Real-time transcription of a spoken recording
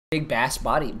Big bass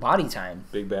body time.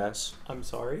 Big bass. I'm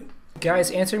sorry?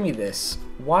 Guys, answer me this.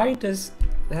 Why does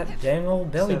that dang old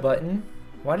belly button,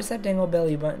 why does that dang old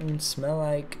belly button smell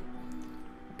like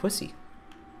pussy?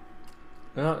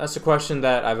 No, that's a question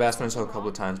that I've asked myself a couple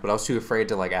of times, but I was too afraid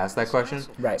to like ask that question.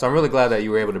 Right. So I'm really glad that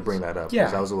you were able to bring that up. Yeah.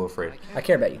 Because I was a little afraid. I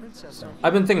care about you. So.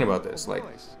 I've been thinking about this, like,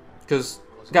 because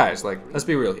guys, like, let's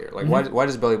be real here. Like, why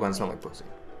does belly button smell like pussy?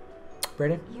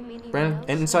 Brandon? Brandon,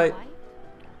 insight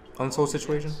on this whole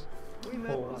situation?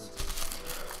 Holes.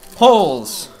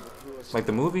 Holes! Like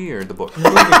the movie or the book? Movie,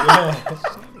 yeah.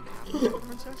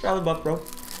 Probably buff, bro.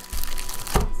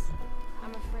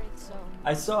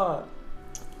 I saw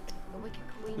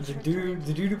the dude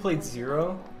who played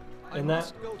Zero in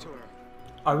that.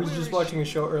 I was just watching a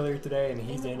show earlier today and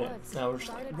he's in it. And I was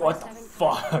just like, what the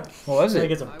fuck? What was it? He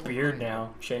gets a beard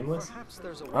now. Shameless.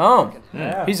 Oh,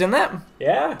 Yeah. he's in that?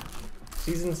 Yeah.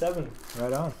 Season 7.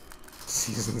 Right on.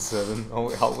 Season 7. Oh,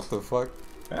 hell, what the fuck?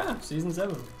 Yeah, Season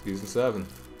 7. Season 7.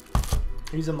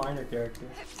 He's a minor character.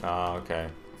 Oh, okay.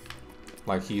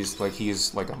 Like he's like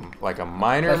a minor. Like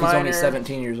he's minor, only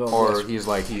 17 years old. or he's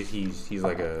like he's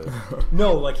like a.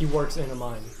 No, like he works in a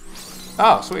mine.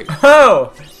 Oh, sweet.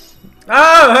 Oh!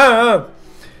 Oh!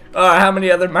 How many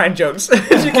other mind jokes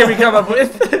can we come up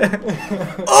with?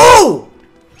 Oh!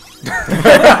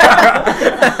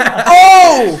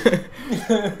 Oh!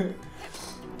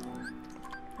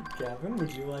 Gavin,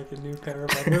 would you like a new pair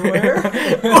of underwear?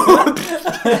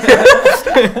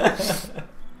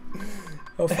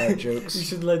 Oh, fart You jokes.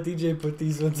 should let DJ put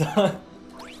these ones on.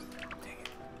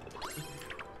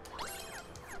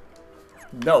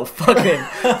 No, fuck him.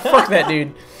 Fuck that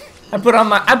dude. I put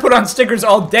on stickers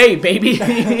all day, baby.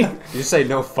 You say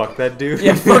no, fuck that dude.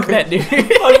 Yeah, fuck that dude. Fuck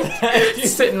that dude.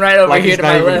 Sitting right over Like here he's to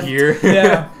not my even left. here.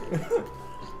 Yeah.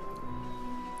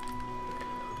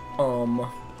 From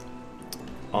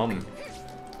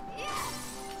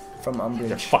Yeah,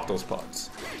 Umbridge. fuck those pots.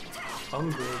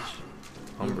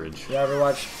 Umbridge. You ever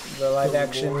watch the live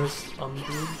action?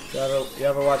 Umbridge. You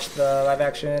ever watch the live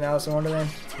action Alice in Wonderland?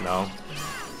 No.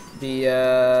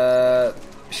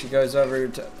 She goes over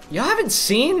to. Y'all haven't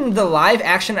seen the live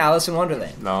action Alice in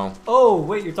Wonderland? No. Oh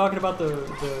wait, you're talking about the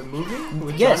movie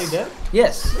with Yes. Johnny Depp?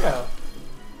 Yes. Yeah.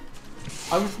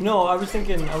 I was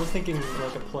thinking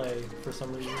like a play for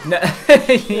some reason. No,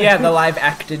 yeah, the live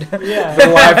acted. Yeah. The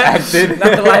live acted.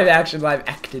 Not the live action, live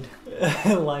acted.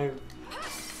 Live.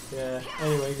 Yeah.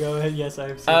 Anyway, go ahead. Yes,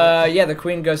 I've seen it. Yeah, the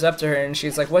queen goes up to her and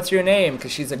she's like, "What's your name?"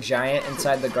 Because she's a giant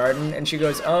inside the garden, and she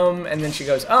goes, and then she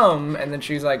goes, and then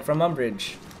she's like, "From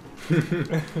Umbridge."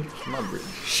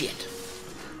 Umbridge. Shit.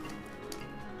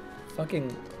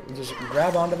 Fucking just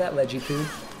grab onto that leggy poo.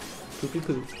 Poopy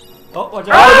poo. Oh, watch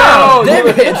out! Oh, damn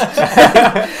it!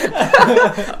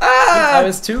 I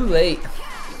was too late.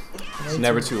 It's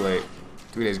never too late.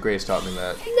 3 Days Grace taught me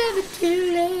that. Never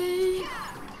too late.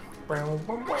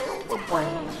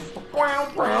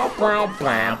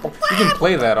 You can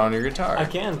play that on your guitar. I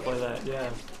can play that. Yeah.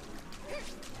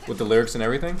 With the lyrics and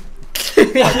everything?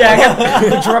 Yeah, I got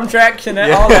the drum track and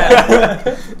all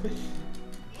that.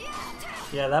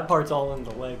 Yeah, that part's all in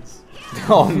the legs.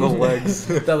 On the legs.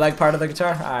 The leg part of the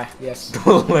guitar? Ah, yes.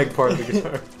 The leg part of the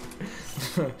guitar.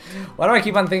 Why do I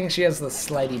keep on thinking she has the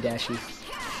slidey dashy?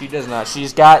 She does not.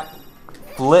 She's got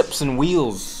flips and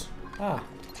wheels. Ah,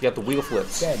 She got the wheel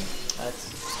flips. dead.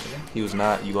 That's. He was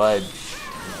not. You lied.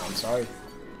 No, I'm sorry.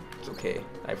 It's okay.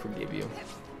 I forgive you.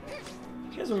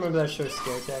 You guys remember that show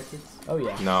Scare Tactics? Oh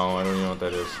yeah. No, I don't even know what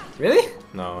that is. Really?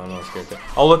 No, I don't know what scared that.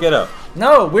 I'll look it up.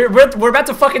 No, we're about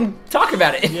to fucking talk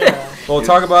about it. Yeah. Well,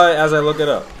 talk about it as I look it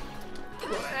up.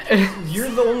 You're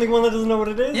the only one that doesn't know what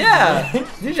it is. Yeah.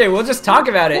 DJ, we'll just talk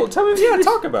about Well, it. tell me. Yeah,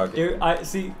 talk about it. I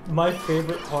see. My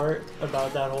favorite part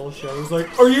about that whole show is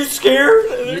like, "Are you scared?"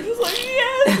 And they're just like,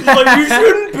 "Yes." It's like, "You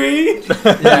shouldn't be.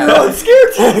 Yeah. You're on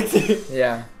Scare Tactics."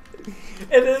 Yeah.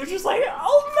 And they're just like,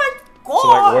 "Oh my god." So,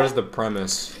 like, what is the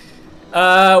premise?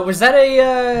 What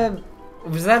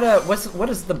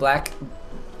is the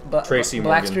Tracy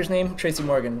Morgan. Blackster's name? Tracy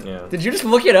Morgan. Yeah. Did you just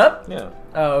look it up? Yeah.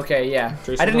 Oh, okay, yeah.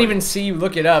 Tracy I didn't Morgan. even see you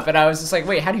look it up, and I was just like,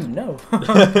 wait, how do you know?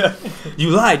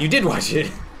 You lied. You did watch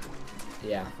it.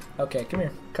 Yeah. Okay, come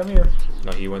here. Come here.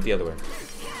 No, he went the other way.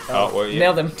 Oh, well, yeah.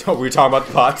 Nailed him. We were talking about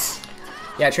the pots.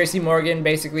 Yeah, Tracy Morgan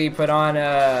basically put on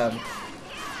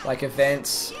like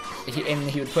events, and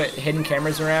he would put hidden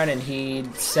cameras around, and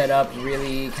he'd set up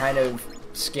really kind of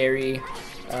scary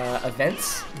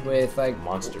events with like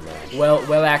Monster Mash.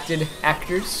 well acted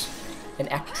actors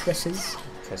and actresses.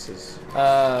 Dresses.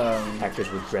 Um, Actors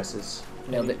with dresses.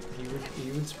 nailed it.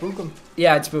 He would spook them.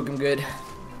 Yeah, I'd spook him good.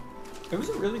 It was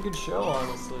a really good show,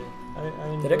 honestly. I Did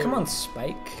it enjoyed come on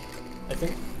Spike? I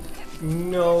think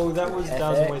No, that was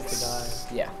 1,000 Ways to FX.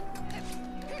 Die. Yeah.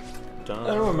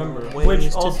 I don't remember. Ways Which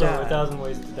to also, die. 1,000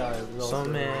 Ways to Die was So also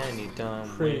many dumb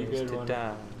pretty ways good to one.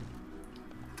 die.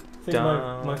 I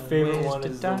think my favorite Ways one to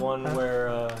is die. the one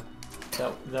where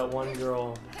that one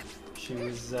girl, she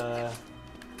was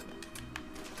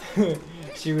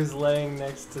she was laying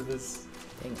next to this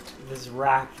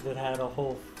rack that had a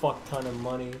whole fuck ton of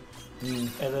money. And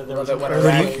then there was an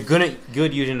earthquake.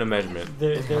 Good using the measurement.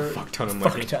 There, A fuck ton of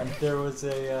money. there was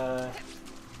an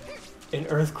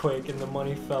earthquake and the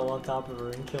money fell on top of her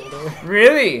and killed her.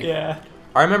 Really? Yeah.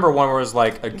 I remember one where it was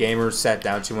like a gamer sat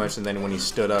down too much and then when he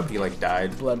stood up he like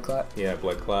died. Blood clot. Yeah,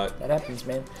 blood clot. That happens,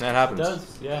 man. That It happens.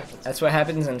 does, yeah. That's what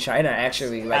happens in China,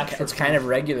 actually. Like, it's kind of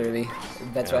regularly.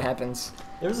 That's what Yeah. happens.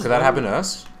 There's this Could that one- happen to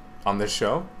us on this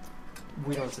show?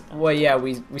 We don't sit down. Well, yeah,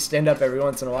 we stand up every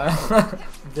once in a while.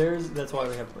 That's why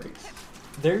we have breaks.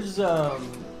 There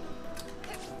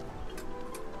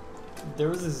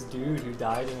was this dude who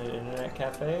died in an internet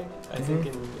cafe, I think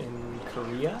in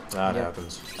Korea. That Yep.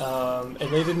 happens. And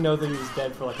they didn't know that he was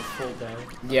dead for like a full day.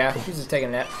 Yeah, he was just taking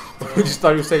a nap. We just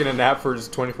thought he was taking a nap for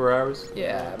just 24 hours.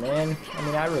 Yeah, man. I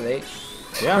mean, I relate.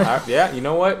 Yeah, yeah. You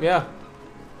know what? Yeah.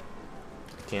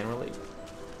 I can relate.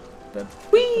 But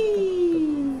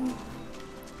whee!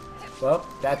 Well,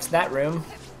 that's that room.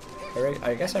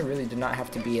 I guess I really did not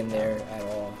have to be in there at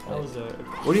all. That was a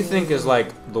What do you think is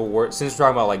like the worst? Since we're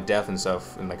talking about like death and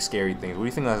stuff and like scary things, what do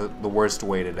you think is the worst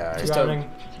way to die? Just drowning.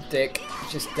 a dick.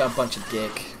 Just a bunch of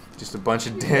dick. Just a bunch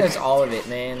of That's dick. all of it,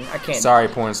 man. I can't. Sorry,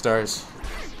 porn stars.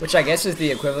 Which I guess is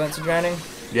the equivalent to drowning.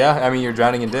 Yeah, I mean you're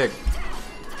drowning in dick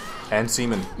and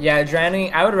semen. Yeah,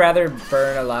 drowning. I would rather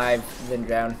burn alive than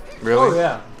drown. Really? Oh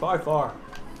yeah, by far.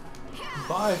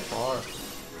 By far.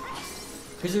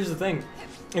 Because here's the thing,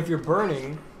 if you're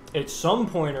burning, at some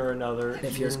point or another,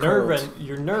 If your you're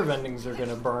your nerve endings are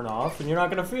gonna burn off, and you're not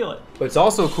gonna feel it. But it's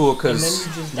also cool And because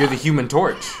then you just you're die. the Human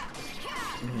Torch.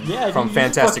 Yeah, From you just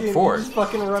Fantastic fucking- Four. You just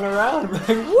fucking run around, and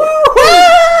be like,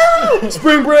 woo!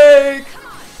 Spring break.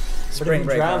 But Spring if you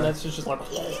break. drown, huh? that's just like.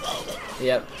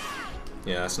 Yep.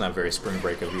 Yeah, that's not very spring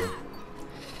break of you.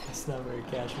 That's not very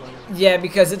cash money. Yeah,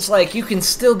 because it's like you can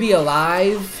still be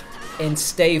alive and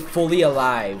stay fully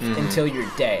alive until you're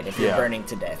dead if you're Yeah. burning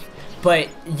to death. But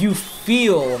you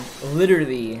feel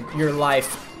literally your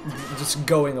life just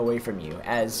going away from you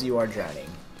as you are drowning,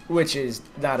 which is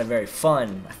not a very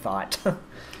fun thought.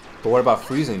 But what about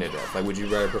freezing to death? Like, would you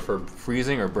rather prefer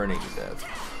freezing or burning to death?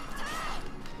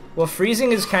 Well,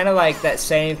 freezing is kind of like that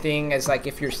same thing as like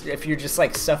if you're just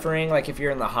like suffering, like if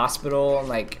you're in the hospital and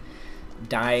like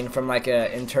dying from like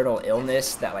a internal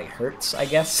illness that like hurts, I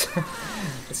guess.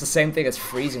 It's the same thing as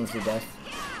freezing to death,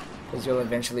 because you'll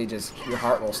eventually just your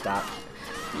heart will stop.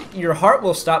 Your heart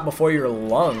will stop before your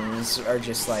lungs are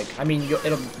just like. I mean,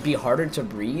 it'll be harder to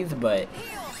breathe, but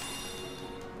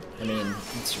I mean,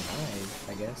 you'd survive,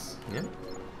 I guess. Yeah.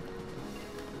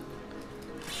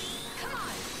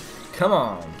 Come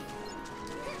on,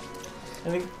 I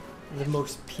think the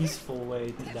most peaceful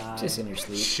way to die. just in your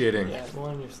sleep. Shitting. Yeah, go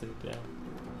on your sleep, yeah.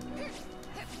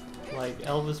 Like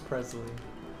Elvis Presley.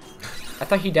 I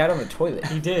thought he died on the toilet.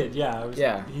 He did, yeah.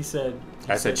 Yeah. He said.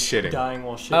 I said shitting. Dying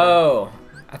while shitting. Oh,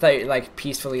 I thought you like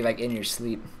peacefully, like in your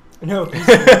sleep. No,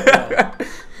 peaceful. Yeah.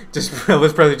 Just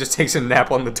Elvis Presley just takes a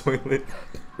nap on the toilet.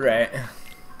 Right.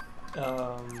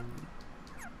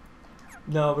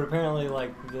 No, but apparently,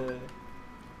 like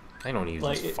I don't use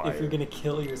like this if fire. you're gonna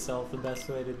kill yourself, the best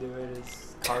way to do it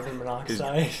is carbon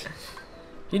monoxide.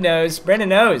 He knows. Brandon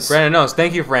knows. Brandon knows.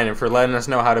 Thank you, Brandon, for letting us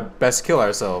know how to best kill How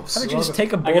ourselves. about you just welcome.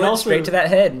 take a I can bullet also- straight to that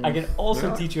head? And, I can also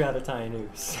Yeah. teach you how to tie a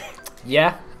noose.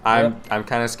 yeah. I'm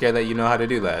kind of scared that you know how to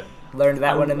do that. Learned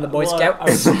that one in the Boy Well, Scout. I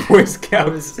was, Boy I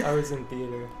Scouts. was in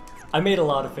theater. I made a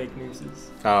lot of fake nooses.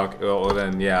 Oh, okay. Well,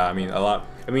 then, yeah. I mean, a lot.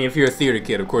 I mean, if you're a theater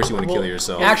kid, of course you want to kill Well,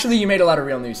 yourself. Actually, you made a lot of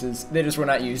real nooses. They just were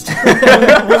not used.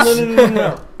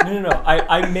 No.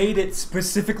 I made it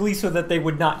specifically so that they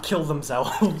would not kill themselves.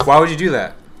 Why would you do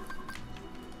that?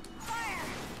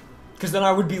 Because then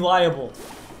I would be liable.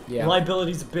 Yeah.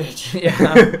 Liability's a bitch.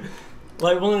 Yeah.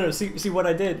 Like, well, no. See what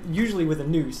I did? Usually with a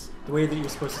noose, the way that you're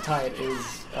supposed to tie it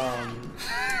is,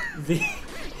 the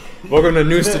Welcome to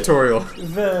Noose The- tutorial.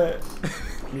 the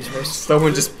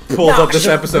Someone just pulls up this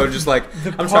the- episode, just like, the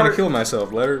I'm trying to part- kill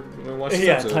myself. Let her watch this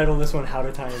yeah. episode. Title this one "How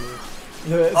to Tie a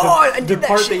Noose." Oh, I did the that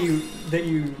part shit. that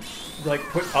you like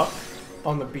put up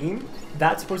on the beam.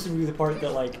 That's supposed to be the part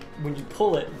that like when you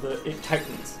pull it, it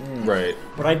tightens. Right.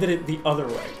 But I did it the other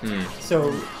way.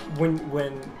 So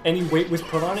when any weight was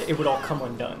put on it, it would all come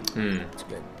undone. That's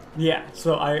good. Yeah.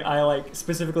 So I like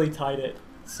specifically tied it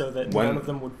so that When- none of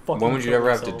them would fucking. When would you kill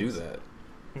ever have to do themselves.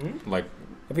 that? Like,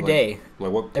 Every day.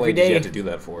 Like what play Every did you day. have to do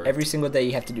that for? Every single day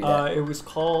you have to do that. It was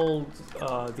called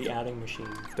the adding machine.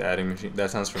 The adding machine.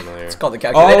 That sounds familiar. It's called the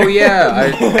calculator. Oh yeah,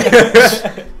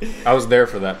 I was there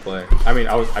for that play.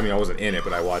 I wasn't in it,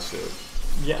 but I watched it.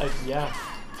 Yeah.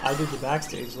 I did the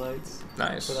backstage lights.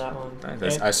 Nice. For that one.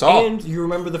 Nice. I saw. And you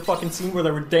remember the fucking scene where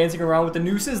they were dancing around with the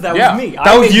nooses? That Yeah. was me.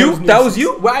 That was you. That was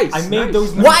you. Weiss. I made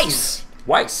those nooses. Weiss!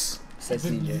 Weiss. Says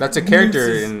DJ. That's a character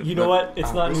Nooses. in. You know what?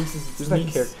 It's not nooses. It's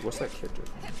niece. What's that character?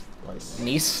 Weiss.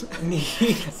 Niece.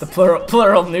 Niece. The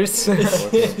plural noose.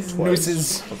 It's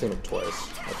Nooses. I'm thinking of twice.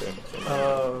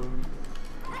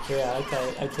 Yeah,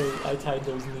 I tied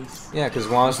those knees. Yeah, because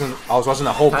when I was watching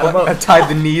the whole Tied play, them up. I tied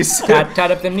the knees.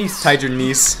 Tied up them niece. Tied your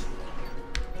niece.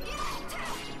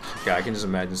 God, I can just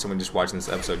imagine someone just watching this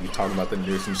episode, you talking about the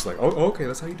noose, and just like, oh, okay,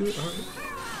 that's how you do it. All right.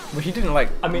 Well, he didn't like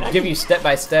give you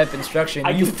step-by-step instruction.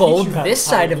 I You can fold teach you how to this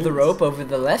tie side of the noose. rope over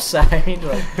the left side.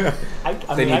 Like,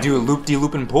 Then you do a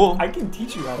loop-de-loop and pull, I can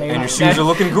teach you how to. And and tie your nooses. shoes are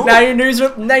looking cool.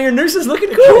 now your noose is looking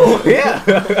cool. Yeah.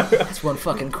 That's one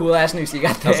fucking cool ass noose you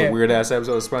got there. That's a weird ass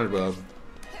episode of SpongeBob.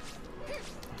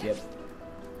 Yep.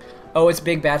 Oh, it's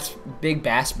Big Bass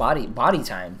body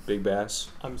time. Big Bass.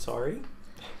 I'm sorry.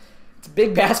 It's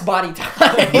Big Bass body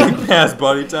time. Big Bass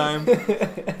buddy time.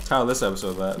 How this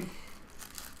episode that?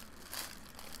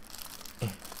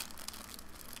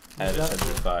 I had to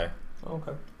testify.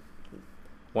 Okay.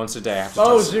 Once a day I have to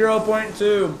Oh, test-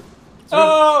 0.2.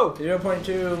 Oh!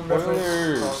 0.2 reference.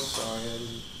 Spoilers. Oh, I'm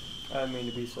sorry. I didn't mean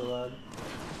to be so loud.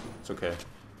 It's okay.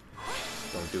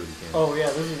 Don't do it again. Oh yeah,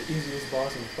 this is the easiest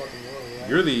boss in the fucking world, right?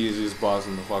 You're the easiest boss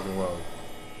in the fucking world.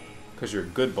 Because you're a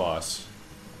good boss.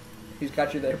 He's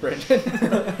got you there, Brendan.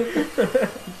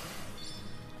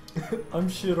 I'm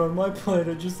shit on my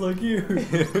planet just like you.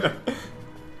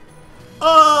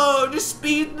 Oh, just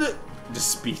speed the... Just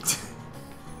speed.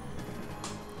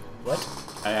 What?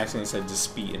 I accidentally said just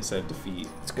speed instead of defeat.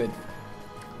 It's good.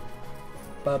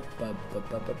 Oh,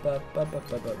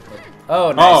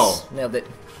 nice. Oh. Nailed it.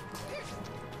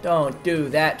 Don't do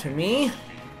that to me.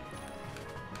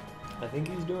 I think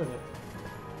he's doing it.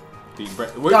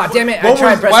 God damn it! I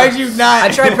tried pressing. Why did you not? I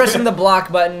tried pressing the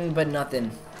block button, but nothing.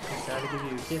 He's trying to give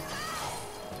you a kiss.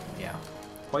 Yeah.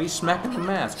 Why are you smacking the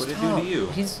mask? What did it do to you?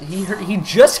 He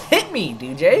just hit me,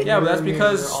 DJ. Yeah, but that's Mirror,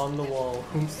 because... mirror on the wall.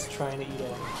 Who's trying to eat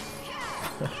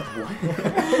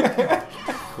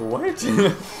What?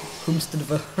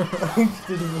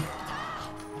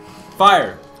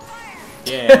 Fire!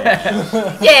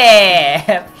 Yeah.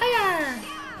 Yeah. Fire.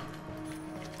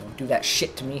 Don't do that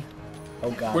shit to me. Oh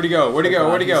god. Where'd he go? Where'd he go? God,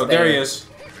 Where'd he go? he's There he there. is.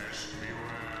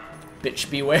 Bitch,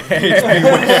 beware.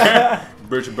 Beware.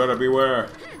 Bitch, better beware.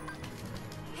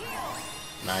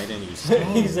 Nah, he didn't use it.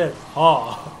 He said,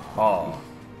 "Oh." Oh.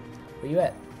 Where you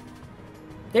at?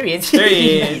 There he is. There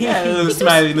he is. Yeah, a little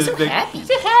smiley little thing. Happy. He's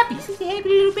a happy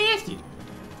little bastard.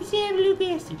 He's a happy little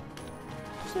bastard.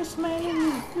 So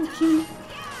smiling, so cute.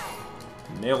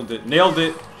 Nailed it. Nailed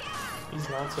it. He's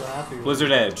not so happy with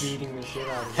Blizzard Edge. beating the shit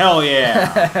out of him. Hell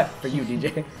yeah. For you,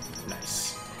 DJ.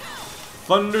 Nice.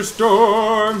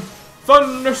 Thunderstorm.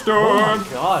 Thunderstorm. Oh my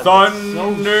God,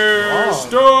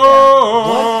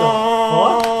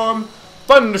 Thunderstorm.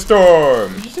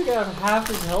 Thunderstorm. He took out half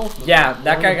his health. with Yeah, that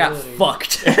that one guy got ability.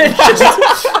 fucked.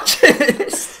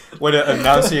 Way to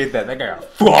enunciate that. That guy got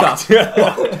fucked.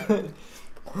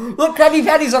 Look, Krabby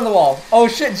Patty's on the wall. Oh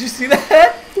shit, did you see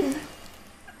that?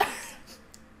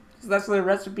 That's the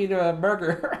recipe to a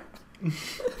burger.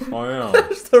 Oh yeah.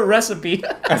 That's the recipe.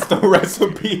 That's the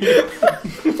recipe.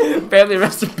 Family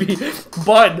recipe.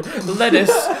 Bun,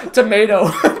 lettuce,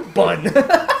 tomato, bun.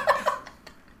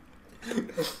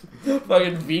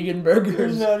 Fucking vegan There's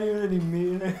burgers. not even any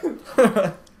meat in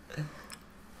it.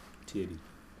 Titty.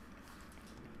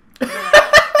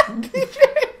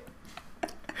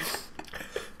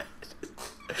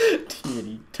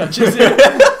 Titty touches it.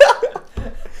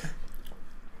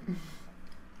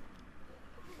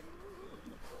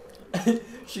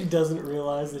 She doesn't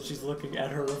realize that she's looking at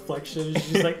her reflection and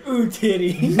she's like, ooh,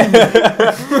 titty.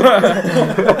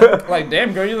 Like,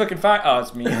 damn girl, you looking fine. Oh,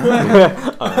 it's me.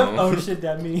 Oh shit,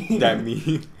 that me. That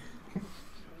me.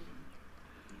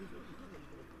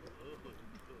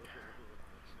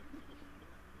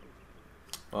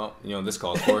 Well, you know what this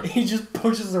calls for. He just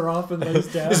pushes her off and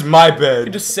lays down. This is my bed.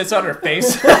 It just sits on her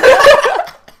face.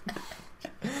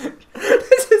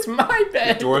 This is my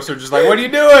bed. Dwarfs are just like, what are you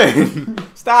doing?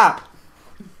 Stop.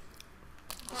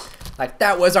 Like,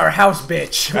 that was our house,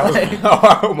 bitch. Like,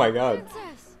 Oh my god.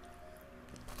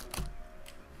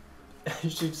 She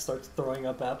just starts throwing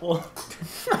up apple.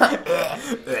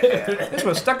 this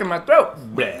was stuck in my throat.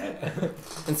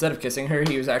 Instead of kissing her,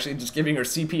 he was actually just giving her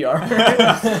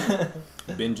CPR.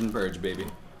 Binge and purge, baby.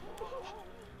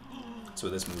 That's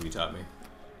what this movie taught me.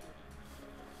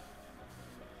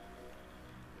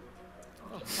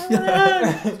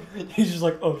 He's just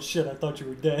like, oh shit, I thought you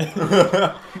were dead.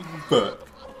 But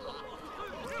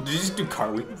did you just do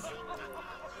cartwheels?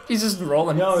 He's just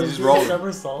rolling. No, He's he's just rolling.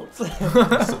 somersaults.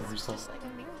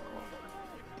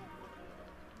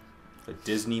 A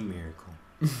Disney miracle.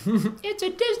 It's a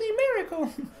Disney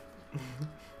miracle.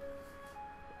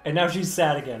 And now she's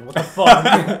sad again. What the fuck?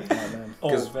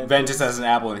 Because Ventus. Ventus has an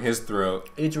apple in his throat.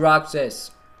 It's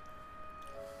Roxas.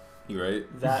 You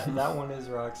right? That one is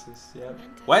Roxas. Yep.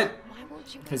 What?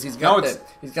 Because he's No,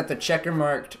 got the checker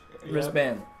marked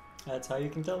wristband. That's how you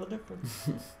can tell the difference.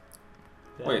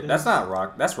 Wait, that's not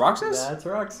Rock. That's Roxas? That's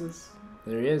Roxas.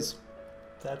 There he is.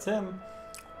 That's him.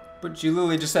 But you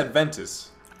literally just said Ventus.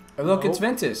 Oh, look, it's Nope.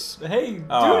 Ventus. Hey,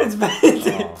 Oh. dude, it's Ventus.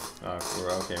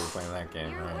 We're playing that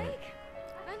game. You're All right. awake?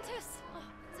 Ventus! Oh,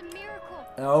 it's a miracle.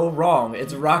 Oh, wrong.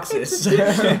 It's Roxas.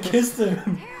 I kissed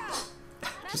him.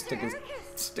 Just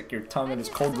stick your tongue in his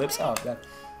cold lips. Oh, God.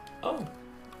 Oh.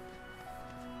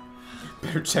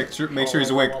 Better check. Make sure he's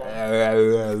awake.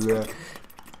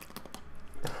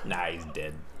 Nah, he's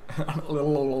dead.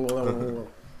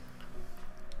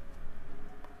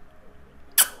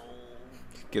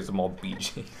 Gives them all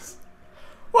BJs.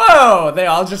 Whoa! They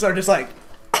all just are just like.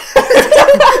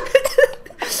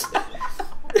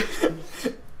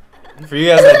 For you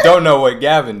guys that don't know what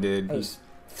Gavin did, he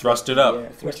thrust it up. Yeah,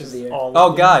 Which thrust is in the air. all.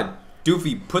 Oh God,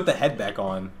 Doofy, put the head back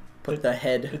on. Put the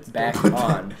head back Put the-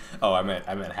 on. Oh, I meant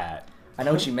hat. I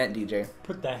know what you meant, DJ.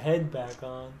 Put the head back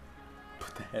on.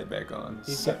 Put the head back on.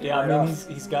 He's Suck got, it yeah, right I mean, off.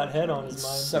 he's got head on his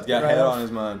mind. Suck He's got it right head off. on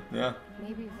his mind. Yeah.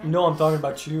 Maybe No, I'm talking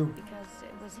about you. because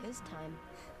it was his time.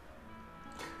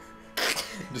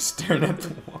 Just staring at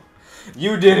the wall.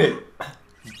 You did it.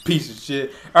 You piece of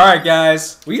shit. All right,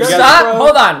 guys. Will You you guys- stop?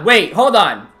 Hold on. Wait. Hold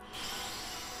on.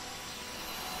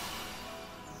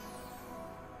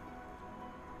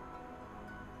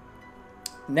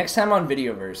 Next time on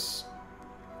Videoverse,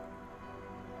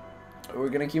 we're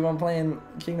gonna keep on playing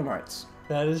Kingdom Hearts.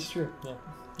 That is true. Yeah.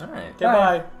 All right. Okay,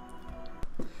 bye.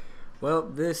 Well,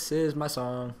 this is my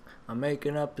song. I'm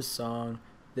making up a song.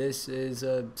 This is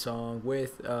a song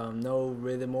with no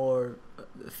rhythm or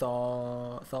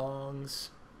thongs.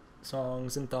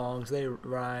 Songs and thongs, they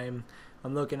rhyme.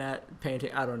 I'm looking at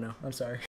painting. I don't know. I'm sorry.